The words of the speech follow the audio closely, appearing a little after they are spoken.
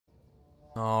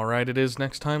Alright, it is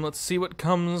next time. Let's see what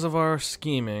comes of our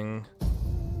scheming.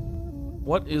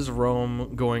 What is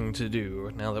Rome going to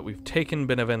do now that we've taken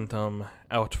Beneventum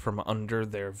out from under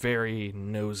their very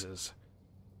noses?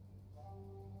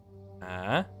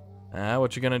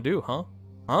 What you gonna do, huh?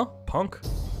 Huh, punk?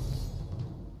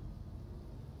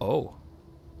 Oh.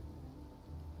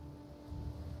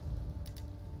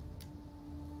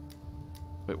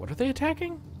 Wait, what are they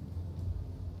attacking?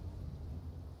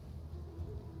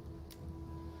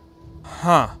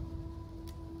 Huh.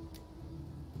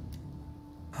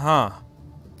 Huh.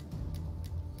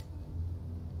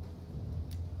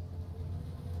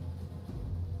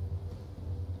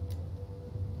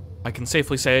 I can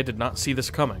safely say I did not see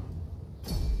this coming.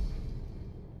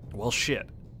 Well, shit.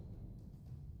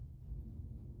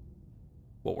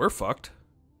 Well, we're fucked.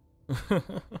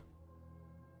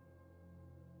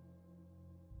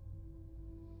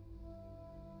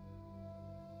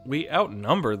 We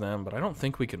outnumber them, but I don't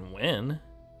think we can win.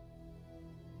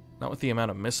 Not with the amount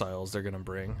of missiles they're gonna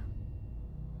bring.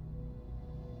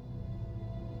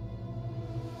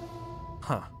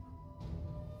 Huh.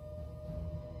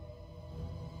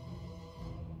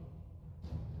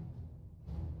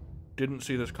 Didn't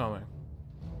see this coming.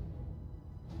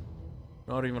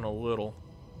 Not even a little.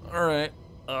 Alright.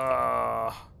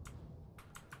 Well,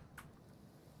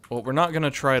 we're not gonna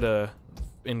try to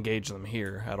engage them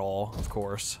here at all, of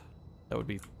course. That would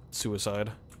be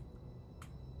suicide.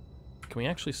 Can we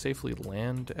actually safely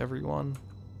land everyone?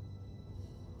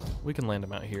 We can land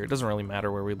them out here. It doesn't really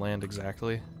matter where we land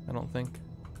exactly, I don't think.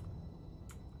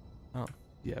 Oh,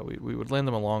 yeah, we would land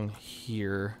them along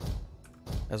here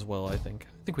as well, I think.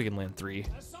 I think we can land 3.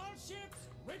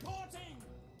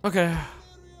 Okay.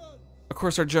 Of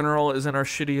course our general is in our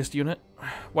shittiest unit.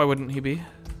 Why wouldn't he be?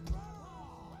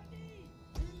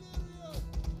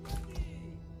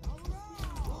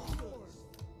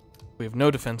 We have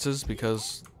no defenses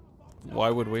because why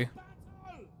would we?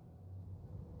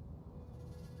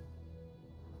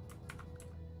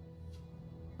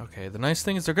 Okay, the nice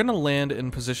thing is they're gonna land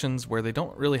in positions where they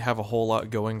don't really have a whole lot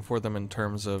going for them in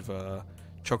terms of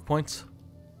choke points.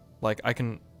 Like, I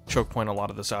can choke point a lot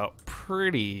of this out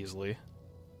pretty easily.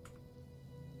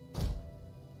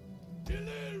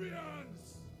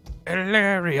 Illyrians!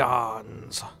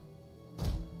 Illyrians!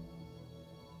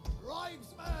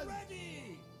 Tribesmen!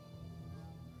 Ready!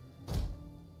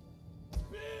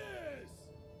 Spears!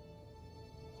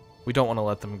 We don't want to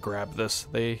let them grab this.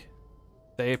 They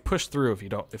push through if you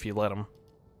let them.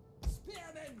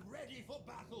 Spearmen ready for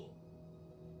battle!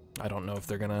 I don't know if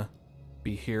they're gonna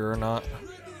be here or not.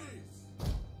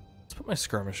 Let's put my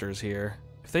skirmishers here.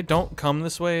 If they don't come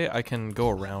this way, I can go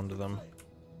around them.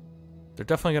 They're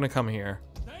definitely gonna come here.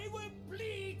 They will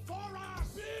bleed for our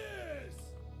spears!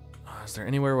 Is there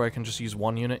anywhere where I can just use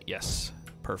one unit? Yes.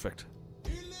 Perfect.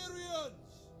 Illyrians!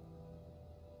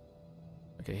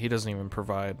 Okay, he doesn't even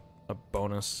provide a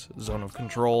bonus zone of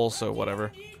control, so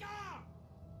whatever.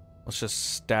 Let's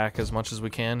just stack as much as we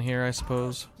can here, I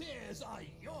suppose. Spears are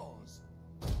yours!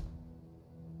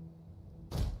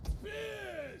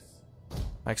 Spears!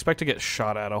 I expect to get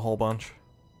shot at a whole bunch.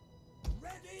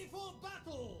 Ready for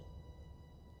battle!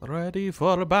 Ready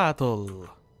for battle.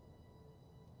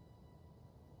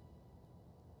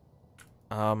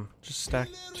 Just stack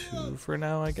 2 for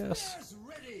now, I guess. Spears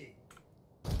ready!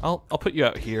 I'll put you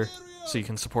out here so you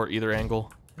can support either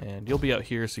angle, and you'll be out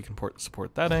here so you can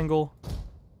support that angle.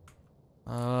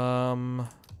 That'll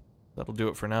do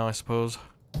it for now, I suppose.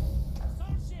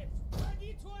 Assault ships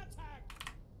ready to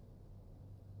attack!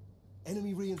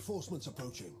 Enemy reinforcements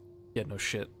approaching. Yeah, no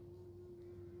shit.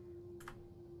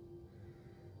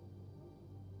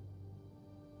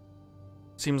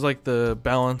 Seems like the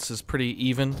balance is pretty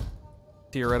even,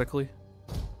 theoretically.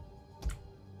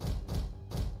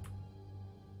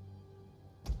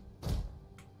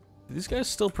 Do these guys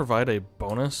still provide a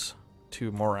bonus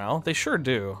to morale? They sure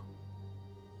do.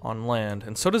 On land.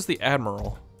 And so does the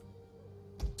Admiral.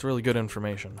 It's really good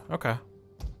information. Okay.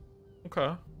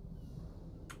 Okay.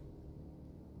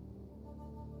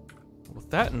 With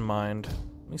that in mind,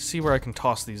 let me see where I can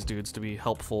toss these dudes to be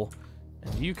helpful.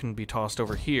 And you can be tossed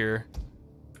over here,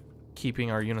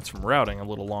 keeping our units from routing a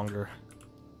little longer.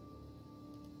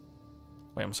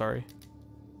 Wait, I'm sorry.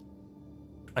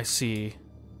 I see.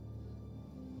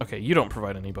 Okay, you don't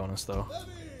provide any bonus, though.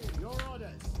 Your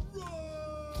orders!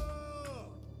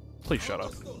 Please shut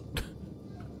up.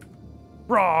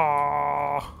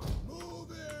 Raw!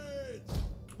 Move it!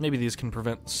 Maybe these can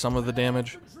prevent some of the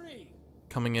damage Infantry!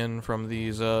 coming in from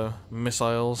these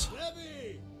missiles.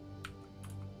 Heavy!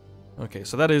 Okay,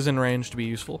 so that is in range to be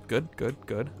useful. Good, good,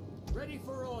 good. Ready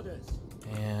for orders!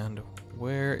 And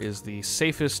Where is the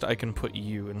safest I can put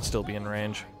you and still be in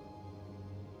range?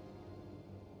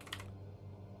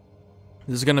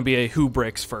 This is gonna be a who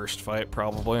breaks first fight,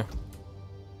 probably.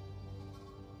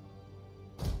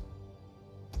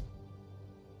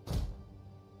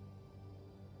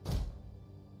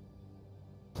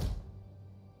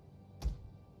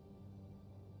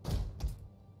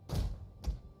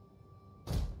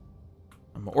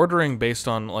 I'm ordering based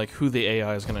on like who the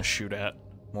AI is gonna shoot at,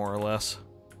 more or less.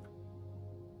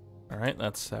 Alright,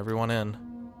 that's everyone in.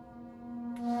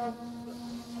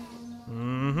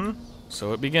 Mm-hmm.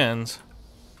 So it begins.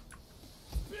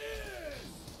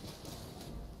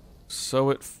 So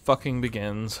it fucking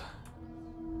begins.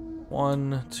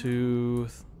 1, 2...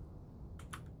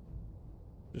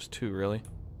 Just 2, really.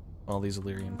 All these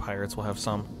Illyrian pirates will have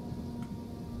some.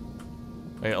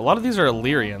 Wait, a lot of these are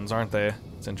Illyrians, aren't they?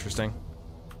 It's interesting.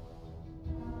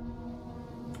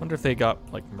 Wonder if they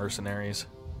got, like, mercenaries.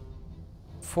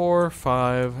 4,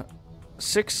 5,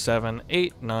 6, 7,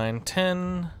 8, 9,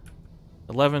 10,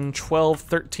 11, 12,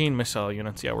 13 missile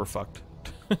units. Yeah, we're fucked.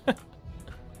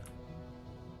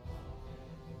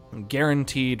 I'm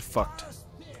guaranteed fucked.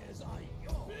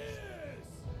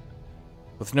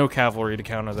 With no cavalry to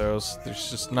counter those,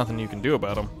 there's just nothing you can do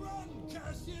about them.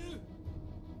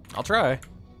 I'll try.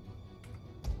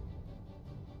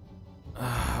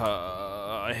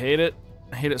 I hate it.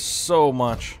 I hate it so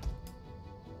much.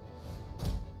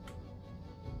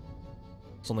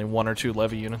 There's only 1 or 2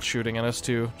 levy units shooting at us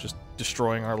too, just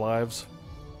destroying our lives.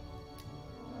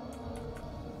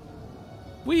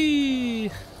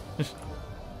 Whee!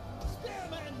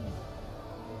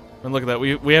 And look at that,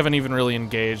 we haven't even really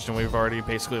engaged and we've already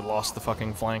basically lost the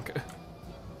fucking flank.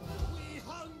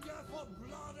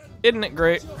 Isn't it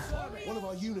great? One of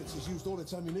our units has used all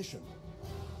its ammunition.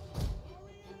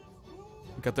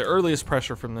 We got the earliest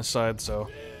pressure from this side, so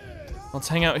let's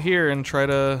hang out here and try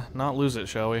to not lose it,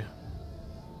 shall we?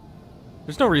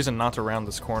 There's no reason not to round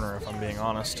this corner, if I'm being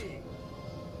honest.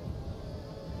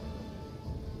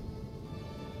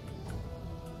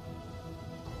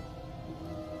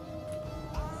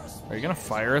 Are you gonna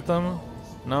fire at them?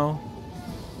 No?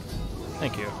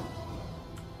 Thank you.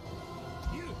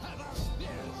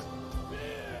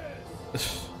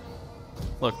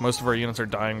 Look, most of our units are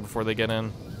dying before they get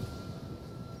in.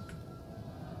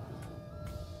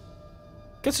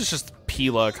 Guess it's just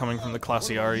Pila coming from the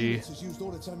Ardiaei.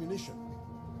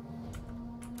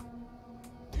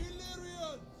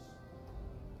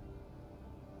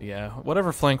 Yeah,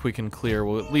 whatever flank we can clear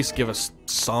will at least give us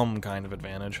some kind of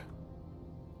advantage.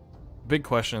 Big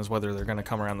question is whether they're going to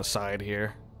come around the side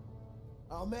here.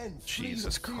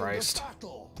 Jesus Christ.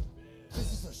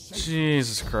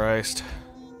 Jesus Christ.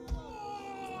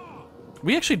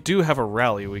 We actually do have a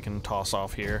rally we can toss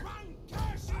off here.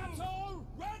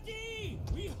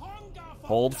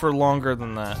 Hold for longer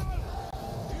than that.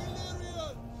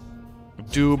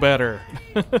 Do better.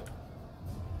 There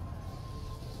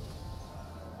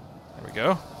we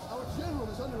go. Our general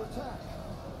is under attack.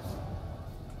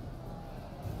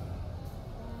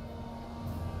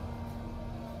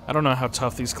 I don't know how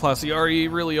tough these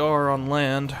Ardiaei really are on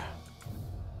land.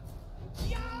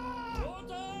 Yeah,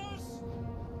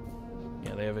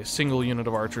 they have a single unit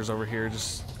of archers over here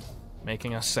just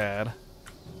making us sad.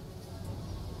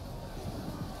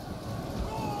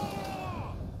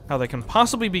 How they can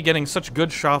possibly be getting such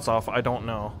good shots off, I don't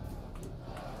know.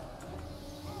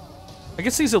 I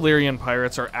guess these Illyrian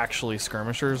pirates are actually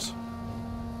skirmishers.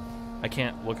 I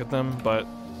can't look at them, but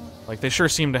like they sure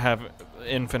seem to have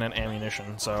infinite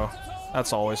ammunition, so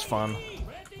that's always fun.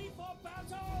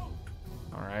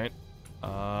 Alright.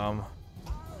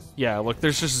 Yeah, look,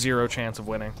 there's just 0 chance of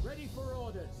winning.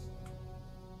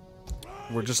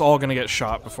 We're just all gonna get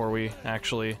shot before we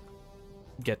actually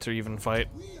get to even fight.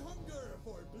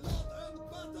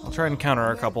 I'll try and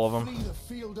counter a couple of them.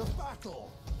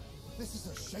 This is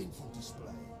a shameful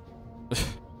display.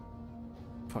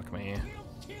 Fuck me.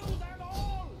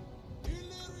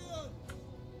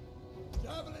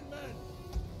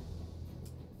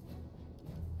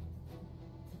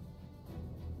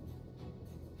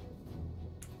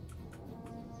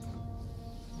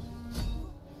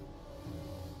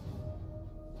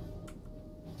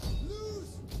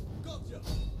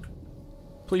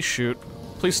 Please shoot.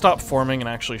 Please stop forming and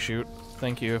actually shoot.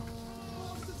 Thank you.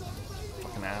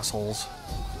 Fucking assholes.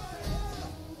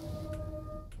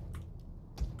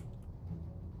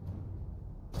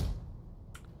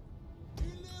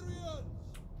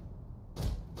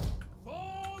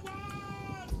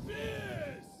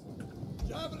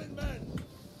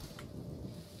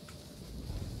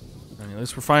 I mean, at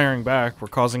least we're firing back. We're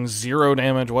causing 0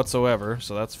 damage whatsoever,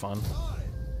 so that's fun.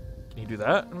 Can you do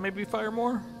that and maybe fire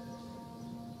more.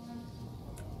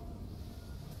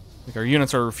 Like, our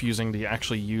units are refusing to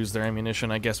actually use their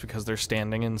ammunition, I guess, because they're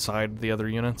standing inside the other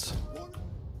units.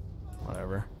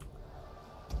 Whatever.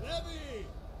 Levy!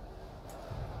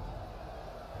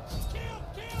 Kill,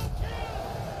 kill, kill!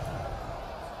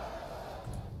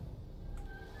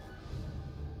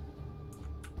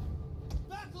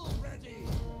 Battle ready!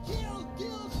 Kill,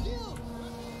 kill, kill!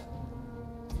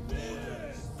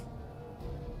 This!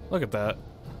 Look at that.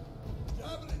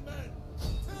 Javelin men,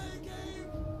 take aim!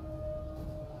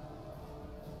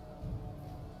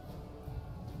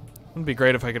 It'd be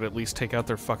great if I could at least take out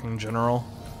their fucking general.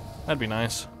 That'd be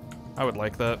nice. I would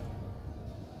like that.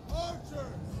 Archers!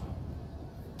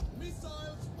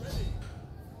 Missiles ready!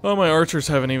 Well, my archers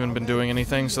haven't even been doing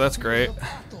anything, so that's great.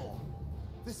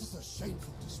 This is a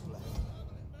shameful display.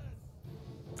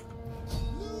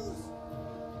 Lose!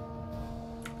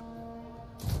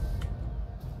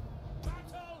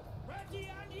 Battle ready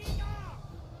and eager!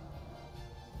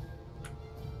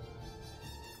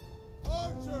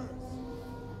 Archers!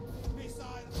 Missile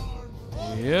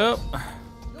armed! Yep.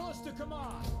 Yours to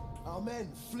command! Our men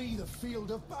flee the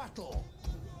field of battle.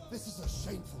 This is a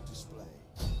shameful display.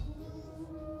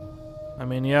 I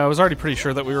mean, yeah, I was already pretty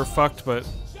sure that we were fucked, but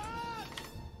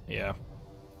yeah,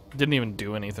 didn't even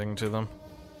do anything to them.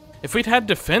 If we'd had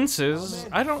defenses,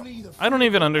 I don't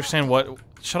even understand what.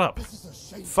 Shut up.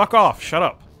 Fuck off. Shut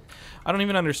up. I don't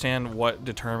even understand what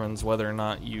determines whether or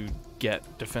not you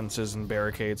get defenses and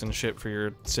barricades and shit for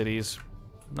your cities.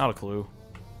 Not a clue.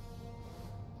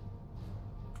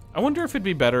 I wonder if it'd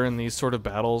be better in these sort of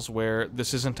battles where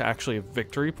this isn't actually a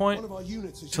victory point One of our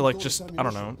units has to, like, used all just, its I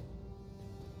don't know. ammunition.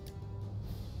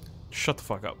 Shut the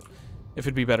fuck up. If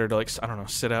it'd be better to, like, I don't know,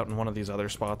 sit out in one of these other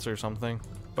spots or something.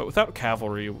 But without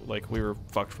cavalry, like, we were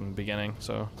fucked from the beginning,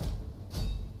 so.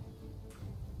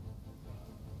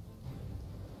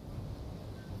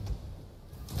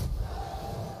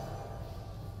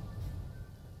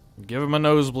 Give him a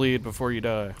nosebleed before you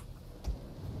die.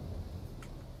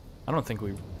 I don't think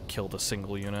we killed a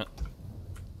single unit.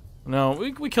 No,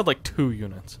 we killed like 2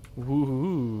 units.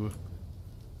 Woohoo.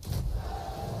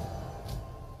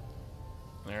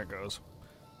 There it goes.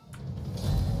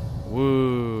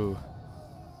 Woo.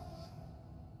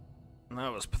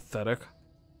 That was pathetic.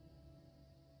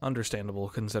 Understandable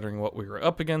considering what we were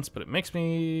up against, but it makes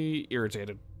me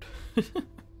irritated.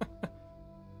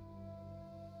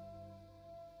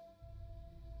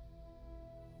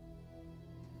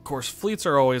 Of course, fleets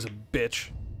are always a bitch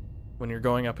when you're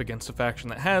going up against a faction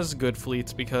that has good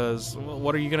fleets because, well,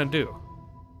 what are you gonna do?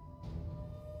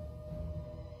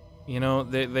 You know,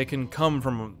 they can come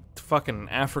from fucking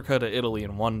Africa to Italy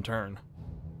in one turn.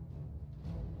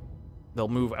 They'll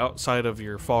move outside of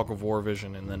your fog of war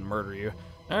vision and then murder you.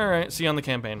 Alright, see you on the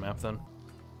campaign map then.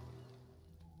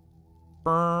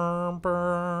 I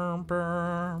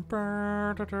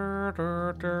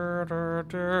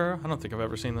don't think I've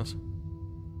ever seen this.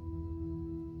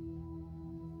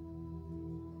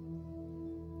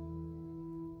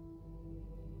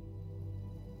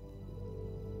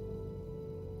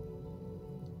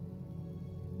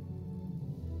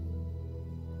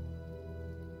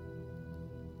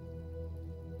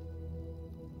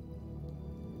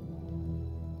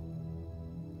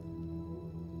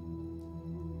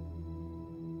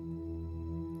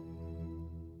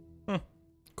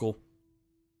 Cool.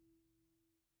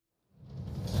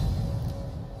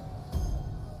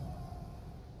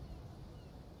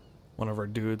 One of our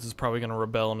dudes is probably gonna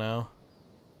rebel now.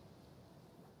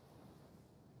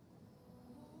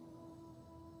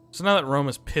 So now that Rome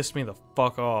has pissed me the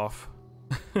fuck off,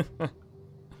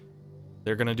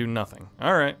 they're gonna do nothing.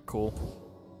 Alright, cool.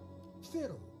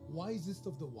 Pharaoh, wisest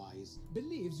of the wise,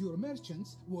 believes your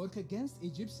merchants work against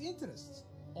Egypt's interests.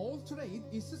 All trade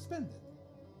is suspended.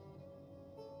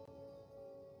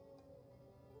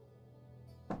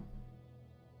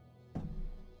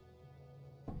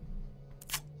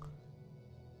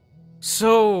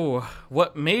 So,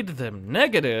 what made them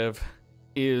negative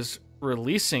is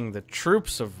releasing the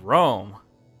troops of Rome.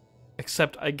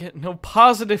 Except I get no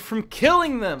positive from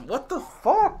killing them. What the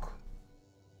fuck?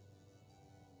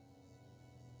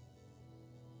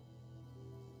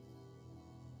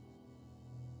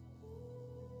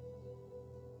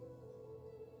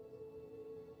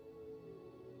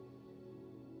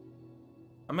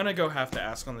 I'm gonna go have to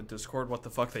ask on the Discord what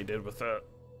the fuck they did with that.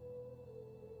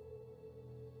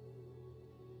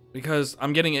 Because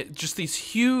I'm getting just these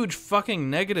huge fucking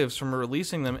negatives from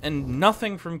releasing them and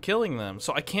nothing from killing them.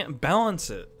 So I can't balance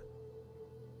it.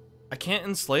 I can't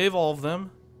enslave all of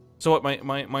them. So what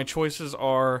my choices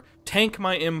are tank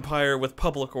my empire with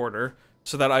public order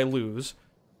so that I lose.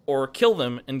 or kill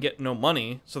them and get no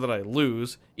money so that I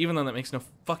lose, even though that makes no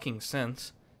fucking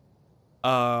sense.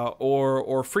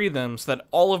 Or free them so that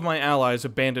all of my allies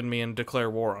abandon me and declare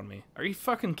war on me. Are you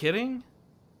fucking kidding?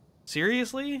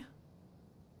 Seriously?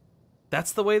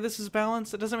 That's the way this is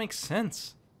balanced? It doesn't make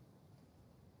sense.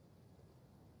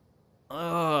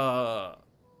 How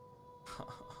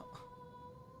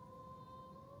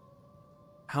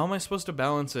am I supposed to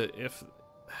balance it if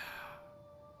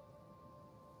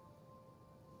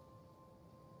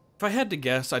I had to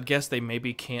guess, I'd guess they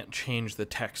maybe can't change the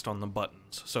text on the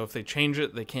buttons. So if they change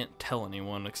it, they can't tell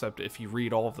anyone except if you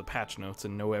read all of the patch notes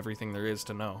and know everything there is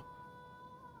to know.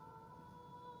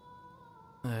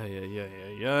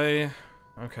 Okay.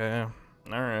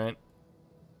 Alright.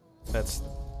 That's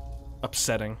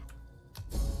upsetting.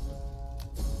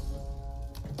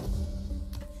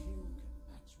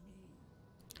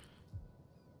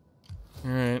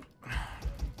 Alright. I'm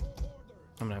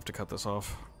gonna have to cut this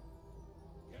off.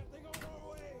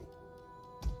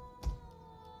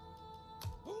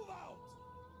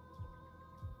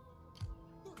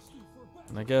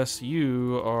 And I guess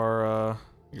you are,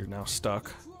 you're now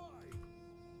stuck.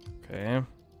 Okay.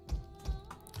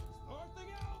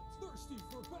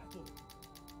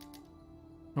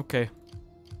 Okay.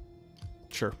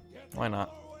 Sure. Why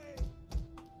not?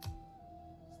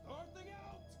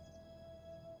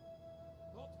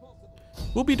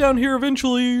 We'll be down here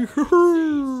eventually.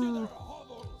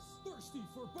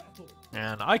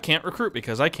 And I can't recruit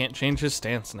because I can't change his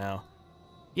stance now.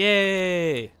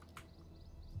 Yay!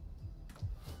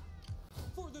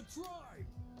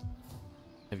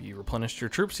 Have you replenished your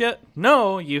troops yet?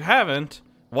 No, you haven't.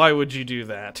 Why would you do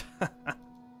that?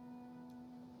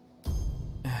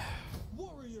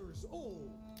 Warriors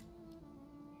all.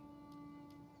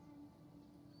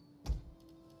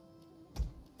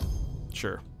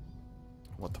 Sure.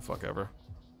 What the fuck ever.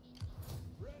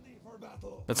 Ready for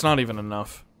battle. That's not even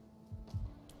enough.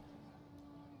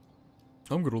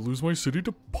 I'm gonna lose my city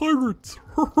to pirates.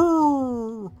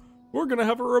 We're gonna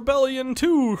have a rebellion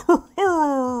too.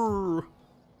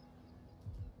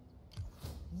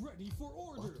 Ready for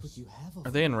orders. You have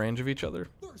Are they in range of each other?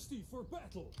 thirsty for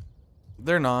battle.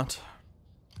 They're not.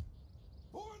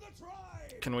 For the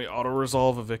tribe. Can we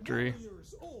auto-resolve a victory?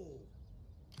 Warriors all.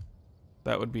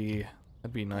 That'd be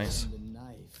nice. The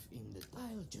knife in the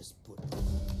I'll just put.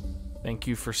 Thank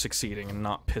you for succeeding and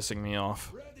not pissing me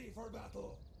off. Ready for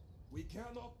battle. We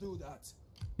cannot do that.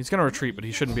 He's gonna retreat, but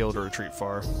he shouldn't be able to retreat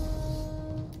far.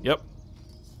 Yep.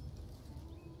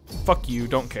 Fuck you,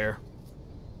 don't care.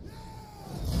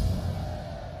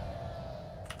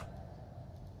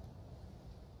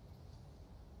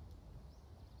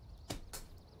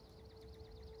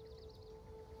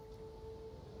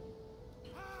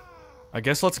 I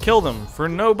guess let's kill them for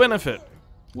no benefit.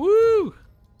 Woo!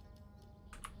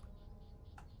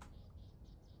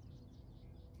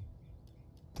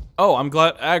 Oh, I'm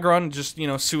glad Agron just, you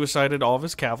know, suicided all of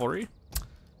his cavalry.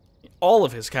 All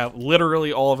of his cav,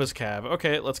 literally all of his cav.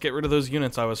 Okay, let's get rid of those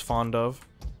units I was fond of.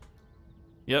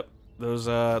 Yep,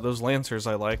 those lancers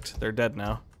I liked, they're dead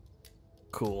now.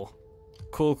 Cool.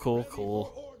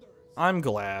 Cool. I'm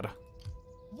glad.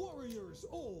 Warriors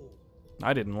all.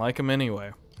 I didn't like him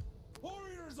anyway.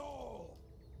 Warriors all.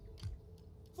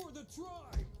 For the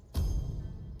tribe.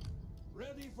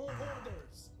 Ready for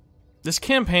orders. This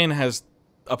campaign has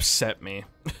upset me.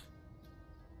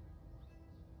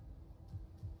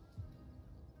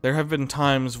 There have been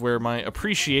times where my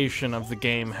appreciation of the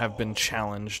game have been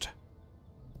challenged.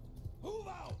 Move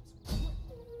out.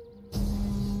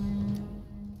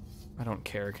 I don't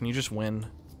care. Can you just win?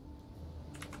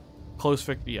 Close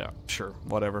victory? Yeah, sure.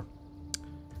 Whatever.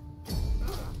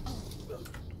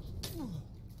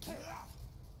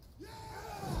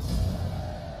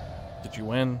 Did you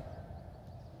win?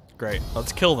 Great.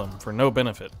 Let's kill them for no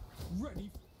benefit. Ready.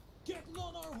 Getting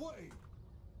on our way.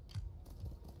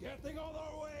 Getting on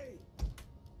our way.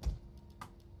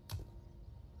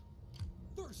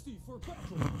 Thirsty for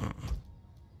battle.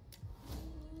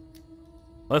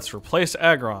 Let's replace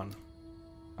Agron,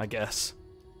 I guess.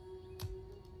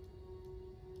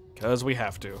 Because we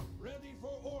have to. Ready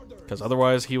for orders. Because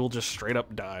otherwise he will just straight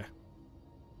up die.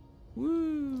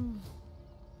 Woo!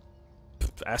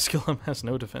 Asculum has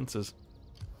no defenses.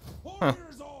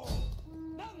 Warriors all.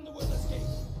 None will escape.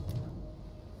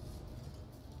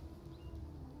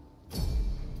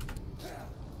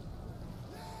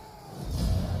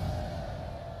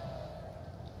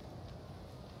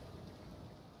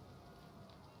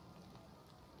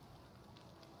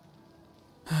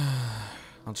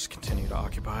 I'll just continue to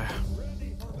occupy.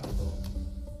 Ready for battle.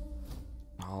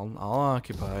 I'll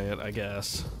occupy it, I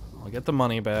guess. I'll get the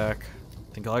money back.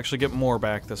 think I'll actually get more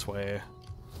back this way.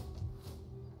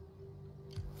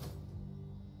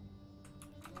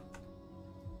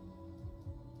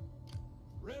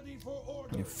 Ready for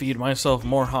order. And feed myself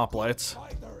more hoplites.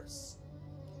 Fighters.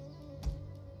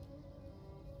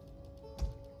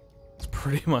 It's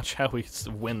pretty much how we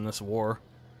win this war.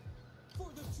 For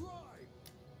the tribe.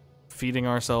 Feeding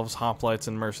ourselves hoplites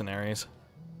and mercenaries.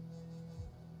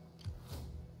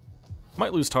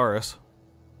 Might lose Taurus.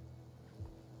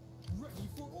 Ready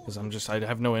for order. Because I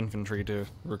have no infantry to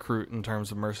recruit in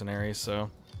terms of mercenaries,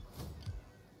 so...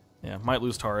 Yeah, might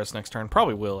lose Taurus next turn.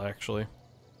 Probably will, actually.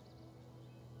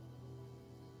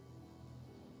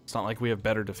 It's not like we have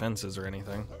better defenses or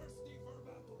anything. Thirsty for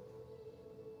battle.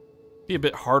 Be a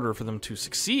bit harder for them to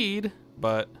succeed,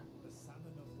 but The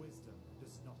salmon of wisdom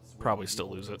does not swim probably in still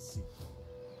the lose it. sea.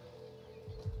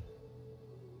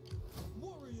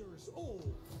 Warriors all.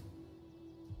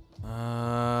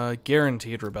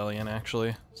 Guaranteed rebellion,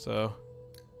 actually, so...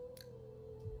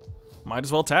 Might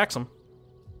as well tax them.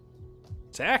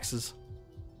 Taxes.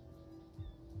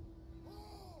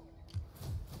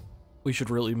 We should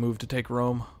really move to take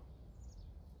Rome.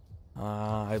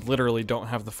 I literally don't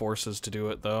have the forces to do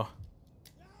it, though.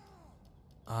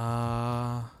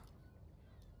 What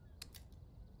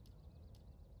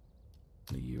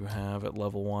do you have at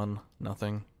level 1?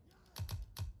 Nothing.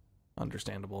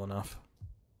 Understandable enough.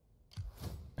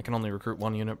 I can only recruit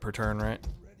 1 unit per turn, right?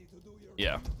 Ready to do your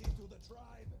Yeah. duty to the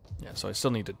tribe. Yeah, so I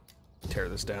still need to tear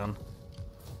this down.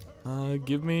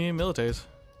 Give me milites.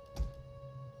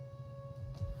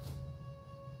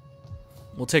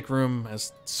 We'll take room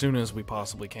as soon as we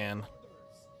possibly can.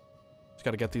 Just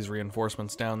gotta get these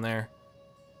reinforcements down there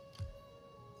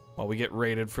while we get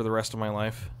raided for the rest of my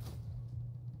life.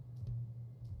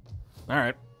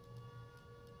 Alright.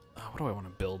 What do I want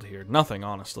to build here? Nothing,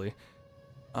 honestly.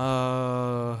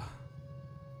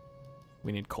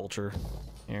 We need culture.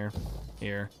 Here.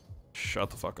 Here.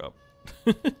 Shut the fuck up.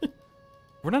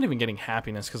 We're not even getting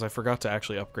happiness because I forgot to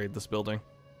actually upgrade this building.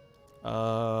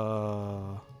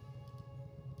 Yeah,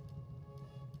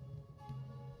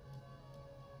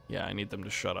 I need them to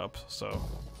shut up, so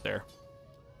there.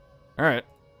 Alright.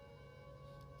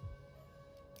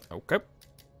 Okay.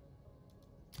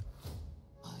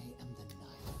 I am the knife in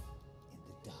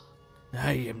the dark.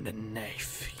 I am the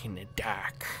knife in the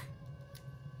dark.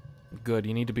 Good,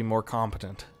 you need to be more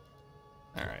competent.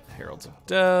 Alright, Heralds of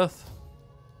Death.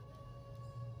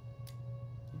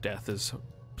 Death is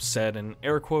said in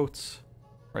air quotes.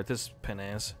 Right, this is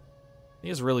Penaz. He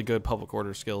has really good public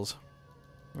order skills.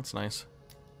 That's nice.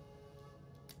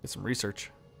 Get some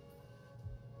research.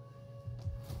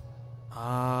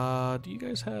 Do you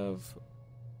guys have...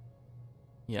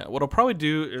 Yeah, what I'll probably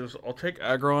do is I'll take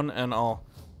Agron and I'll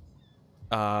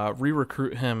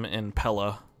re-recruit him in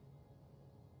Pella.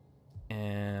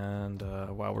 And,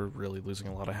 wow, we're really losing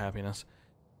a lot of happiness.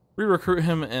 Re-recruit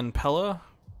him in Pella.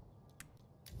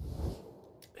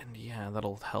 And yeah,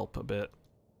 that'll help a bit.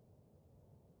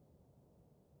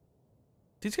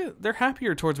 These guys, they're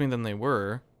happier towards me than they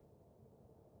were.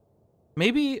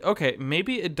 Maybe, okay,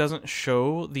 maybe it doesn't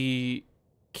show the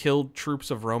killed troops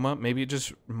of Roma. Maybe it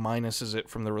just minuses it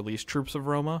from the released troops of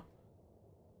Roma.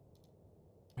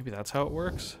 Maybe that's how it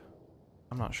works.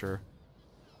 I'm not sure.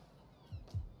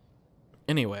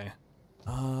 Anyway.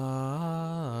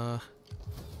 Yeah,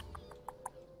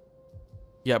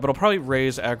 but I'll probably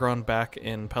raise Agron back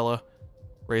in Pella.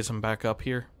 Raise him back up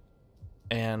here.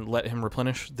 And let him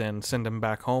replenish, then send him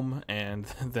back home, and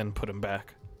then put him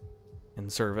back in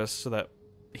service so that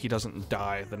he doesn't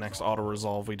die the next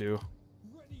auto-resolve we do.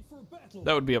 Ready for battle.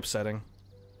 That would be upsetting.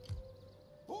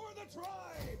 For the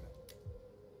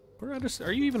tribe.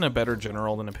 Are you even a better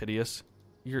general than Epidius?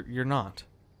 You're not.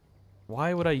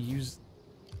 Why would I use...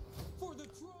 For the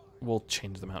tribe. We'll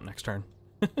change them out next turn.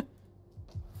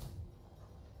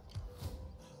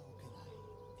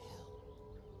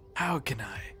 How can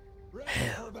I? Ready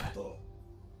for battle.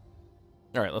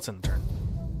 Alright, let's end the turn.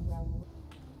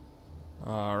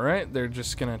 Alright, they're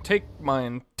just gonna take my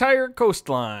entire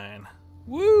coastline.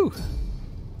 Woo!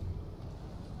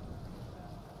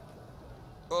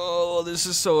 Oh, this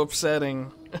is so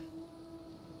upsetting.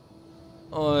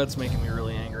 Oh, that's making me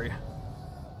really angry.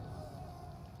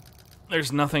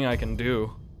 There's nothing I can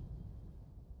do.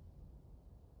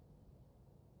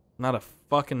 Not a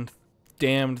fucking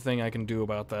damned thing I can do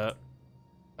about that.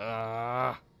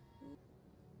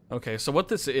 Okay, so what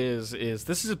this is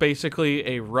this is basically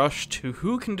a rush to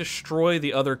who can destroy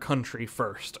the other country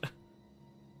first.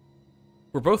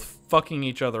 We're both fucking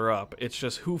each other up. It's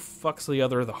just who fucks the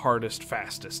other the hardest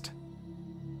fastest.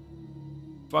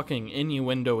 Fucking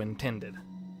innuendo intended.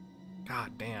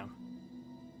 God damn.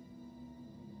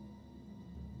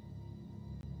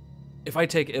 If I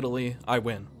take Italy, I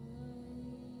win.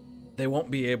 They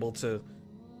won't be able to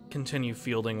continue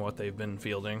fielding what they've been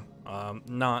fielding.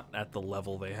 Not at the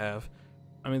level they have.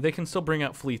 I mean, they can still bring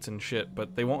out fleets and shit,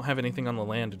 but they won't have anything on the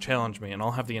land to challenge me, and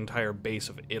I'll have the entire base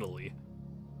of Italy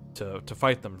to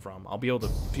fight them from. I'll be able to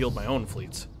field my own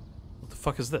fleets. What the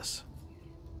fuck is this?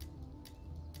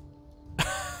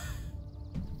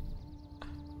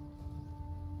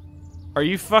 Are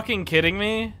you fucking kidding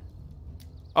me?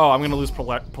 Oh, I'm gonna lose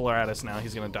Polaratus now.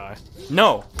 He's gonna die.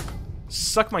 No!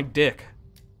 Suck my dick.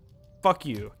 Fuck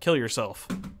you. Kill yourself.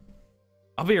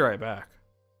 I'll be right back.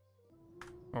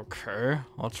 Okay,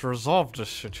 let's resolve this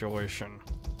situation.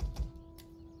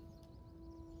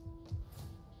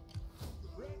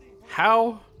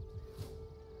 How?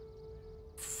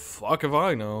 Fuck if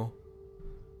I know.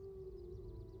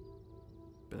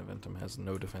 Beneventum has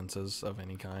no defenses of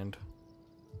any kind.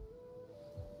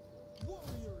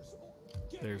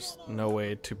 There's no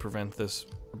way to prevent this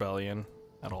rebellion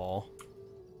at all.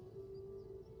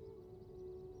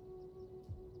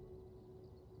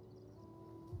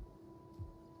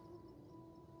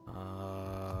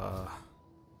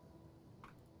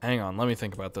 Hang on, let me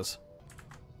think about this.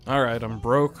 Alright, I'm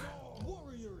broke.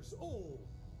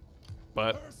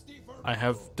 But I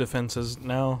have defenses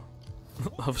now,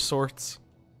 of sorts.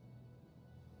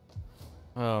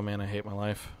 Oh man, I hate my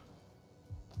life.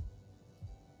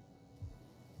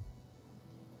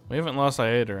 We haven't lost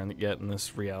Iater yet in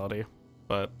this reality,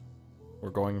 but we're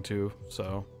going to,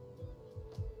 so...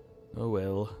 Oh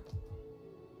well.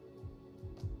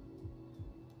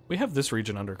 We have this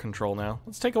region under control now.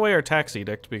 Let's take away our tax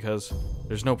edict, because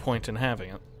there's no point in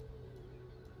having it.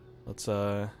 Let's,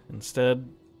 instead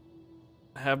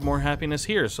have more happiness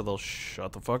here, so they'll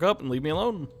shut the fuck up and leave me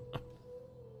alone.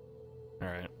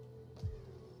 Alright.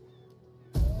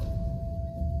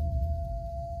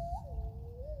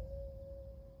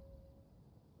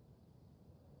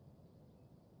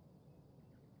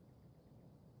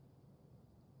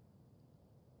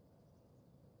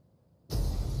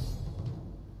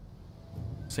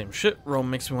 Same shit. Rome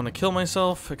makes me want to kill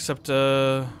myself, except,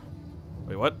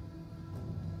 wait, what?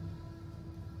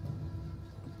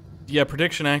 Yeah,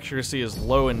 prediction accuracy is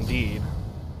low indeed.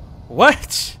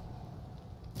 What?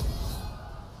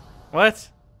 What?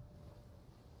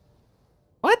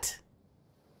 What?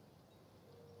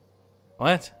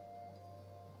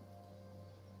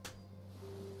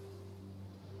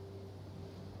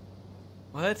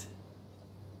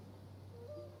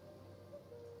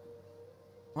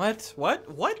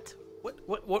 What? What?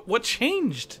 What? What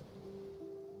changed?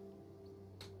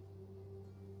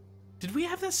 Did we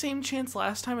have the same chance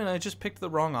last time and I just picked the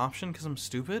wrong option because I'm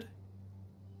stupid?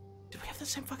 Did we have the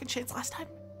same fucking chance last time?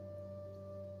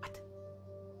 What?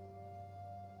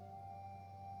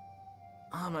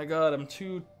 Oh my god, I'm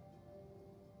too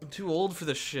old for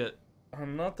this shit.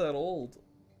 I'm not that old.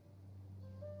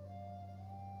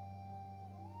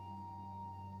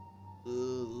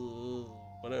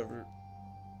 Whatever.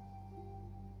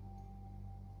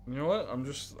 You know what? I'm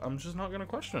just not gonna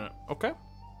question it. Okay.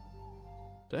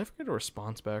 Did I ever get a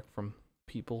response back from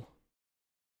people?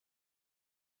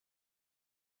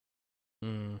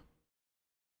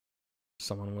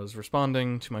 Someone was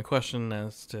responding to my question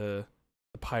as to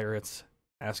the pirates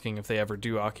asking if they ever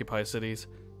do occupy cities.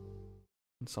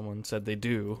 And someone said they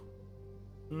do.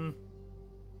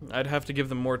 I'd have to give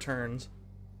them more turns.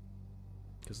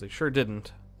 Because they sure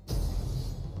didn't.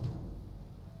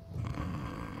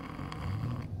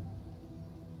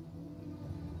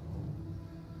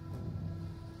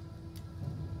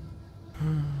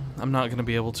 I'm not going to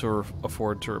be able to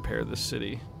afford to repair this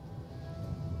city.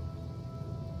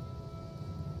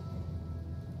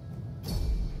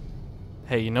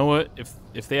 Hey, you know what?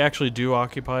 If they actually do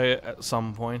occupy it at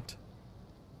some point,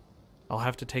 I'll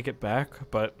have to take it back,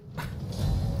 but...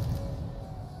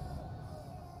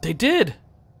 They did!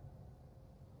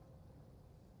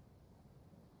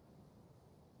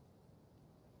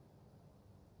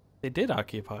 They did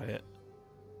occupy it.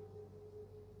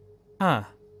 Huh.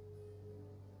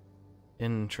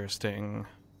 Interesting.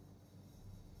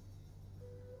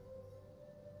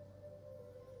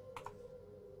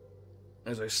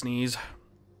 As I sneeze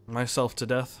myself to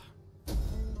death.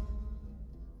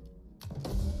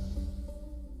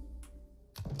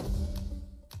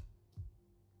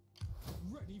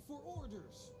 Ready for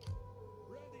orders.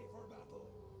 Ready for battle.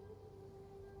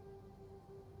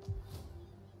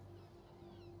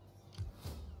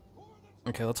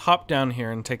 Okay, let's hop down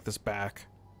here and take this back.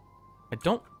 I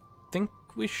don't think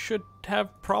we should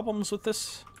have problems with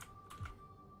this.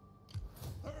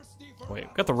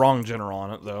 Wait, got the wrong general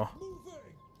on it though.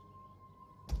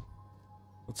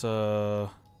 Let's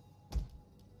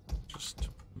Just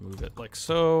move it like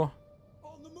so.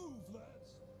 On the move,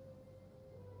 lads.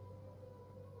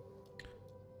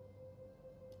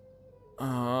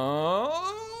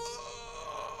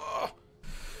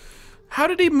 How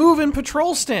did he move in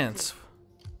patrol stance?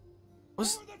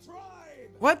 Was For the tribe.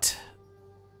 what?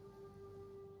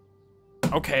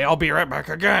 Okay, I'll be right back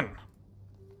again.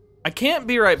 I can't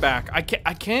be right back. I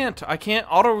can't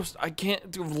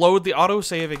load the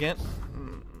autosave again.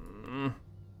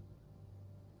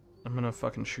 I'm gonna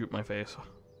fucking shoot my face.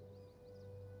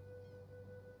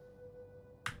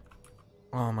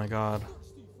 Oh my god.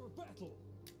 Thirsty for battle.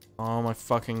 Oh my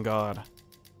fucking god.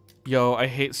 Yo, I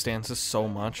hate stances so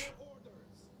much.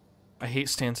 I hate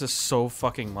stances so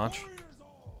fucking much.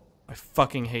 I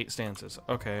fucking hate stances.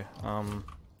 Okay,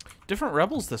 different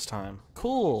rebels this time.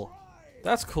 Cool.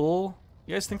 That's cool.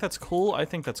 You guys think that's cool? I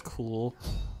think that's cool.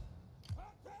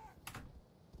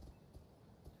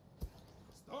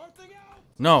 Starting out.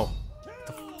 No. Get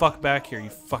the fuck back here, you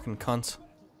fucking cunts.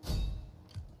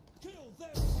 Kill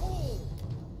them all.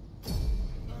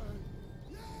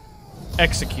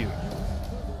 Execute.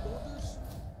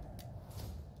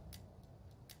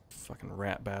 Fucking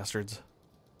rat bastards.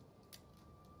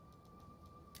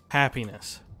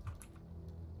 Happiness.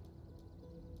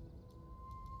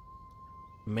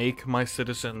 Make my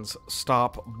citizens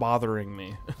stop bothering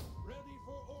me. Ready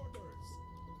for orders.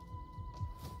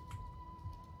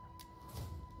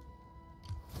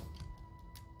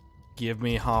 Give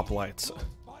me hoplites.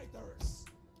 Fighters.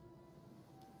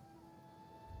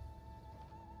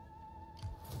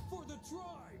 For the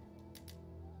tribe.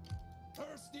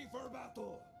 Thirsty for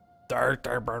battle. Death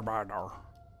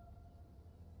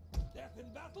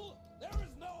in battle. There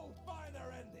is no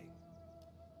finer ending.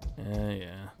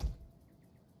 Yeah.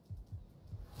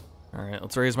 Alright,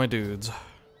 let's raise my dudes.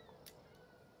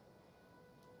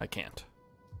 I can't.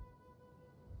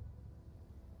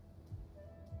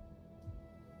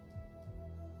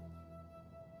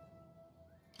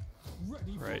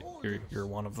 Ready for Right, orders. you're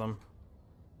one of them.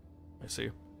 I see.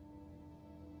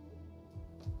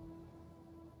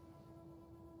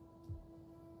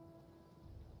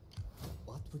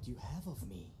 What would you have of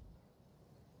me?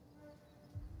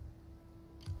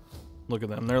 Look at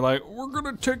them. They're like, we're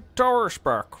gonna take towers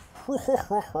back. What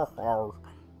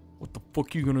the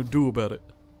fuck you gonna do about it?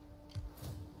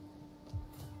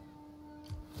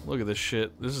 Look at this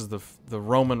shit. This is the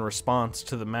Roman response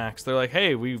to the Max. They're like,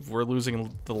 hey, we're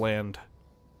losing the land.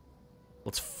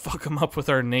 Let's fuck them up with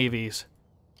our navies.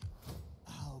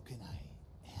 How can I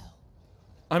help?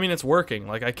 I mean, it's working.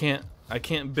 Like, I can't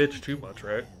bitch too much,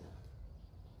 right?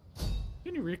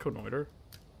 Can you reconnoiter?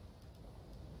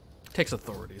 Takes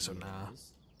authority, so nah.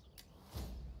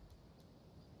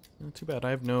 Not too bad. I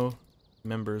have no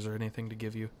members or anything to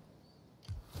give you.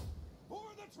 For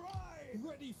the tribe.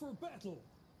 Ready for battle.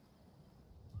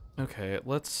 Okay,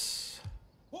 let's...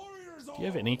 Warriors all. Do you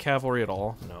have any cavalry at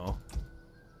all? No.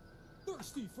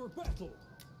 Thirsty for battle.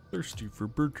 Thirsty for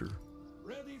Berger.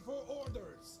 Ready for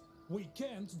orders. We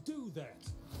can't do that.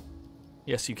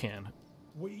 Yes, you can.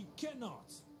 We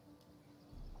cannot.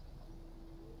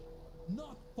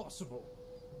 Not possible.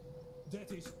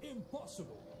 That is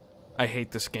impossible. I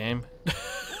hate this game.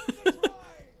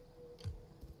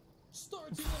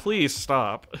 Starting Please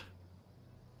stop.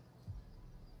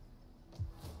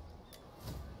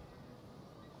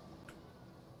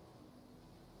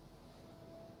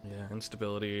 Yeah,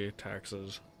 instability,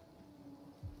 taxes.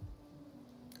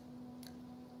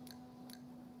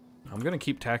 I'm gonna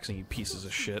keep taxing you pieces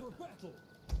of shit, for battle.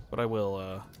 but I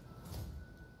will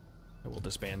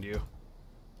disband you.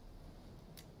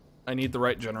 I need the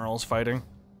right generals fighting.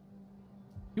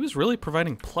 He was really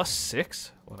providing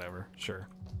 +6? Whatever, sure,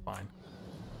 fine.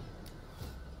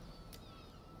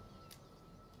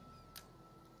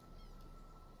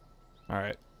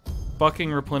 Alright.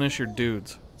 Fucking replenish your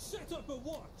dudes. Set up a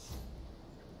watch.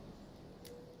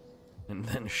 And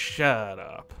then shut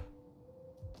up.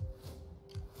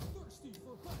 Thirsty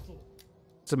for battle.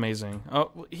 It's amazing.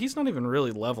 Oh, he's not even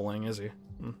really leveling, is he?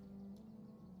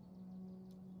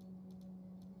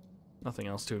 Nothing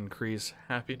else to increase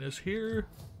happiness here.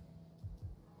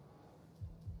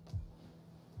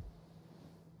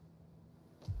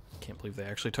 Can't believe they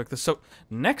actually took this. So,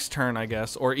 next turn, I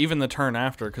guess, or even the turn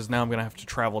after, because now I'm going to have to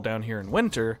travel down here in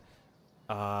winter,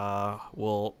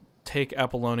 we'll take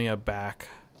Apollonia back.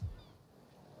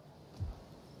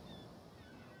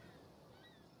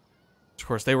 Of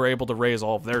course, they were able to raise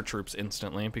all of their troops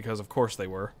instantly, because of course they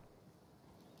were.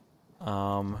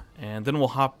 And then we'll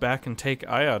hop back and take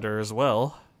Iadar as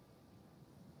well.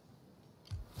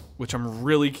 Which I'm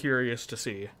really curious to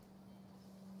see.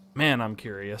 Man, I'm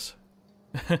curious.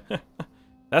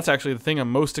 That's actually the thing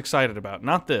I'm most excited about.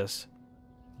 Not this.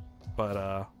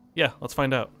 But, yeah, let's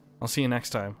find out. I'll see you next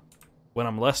time, when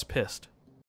I'm less pissed.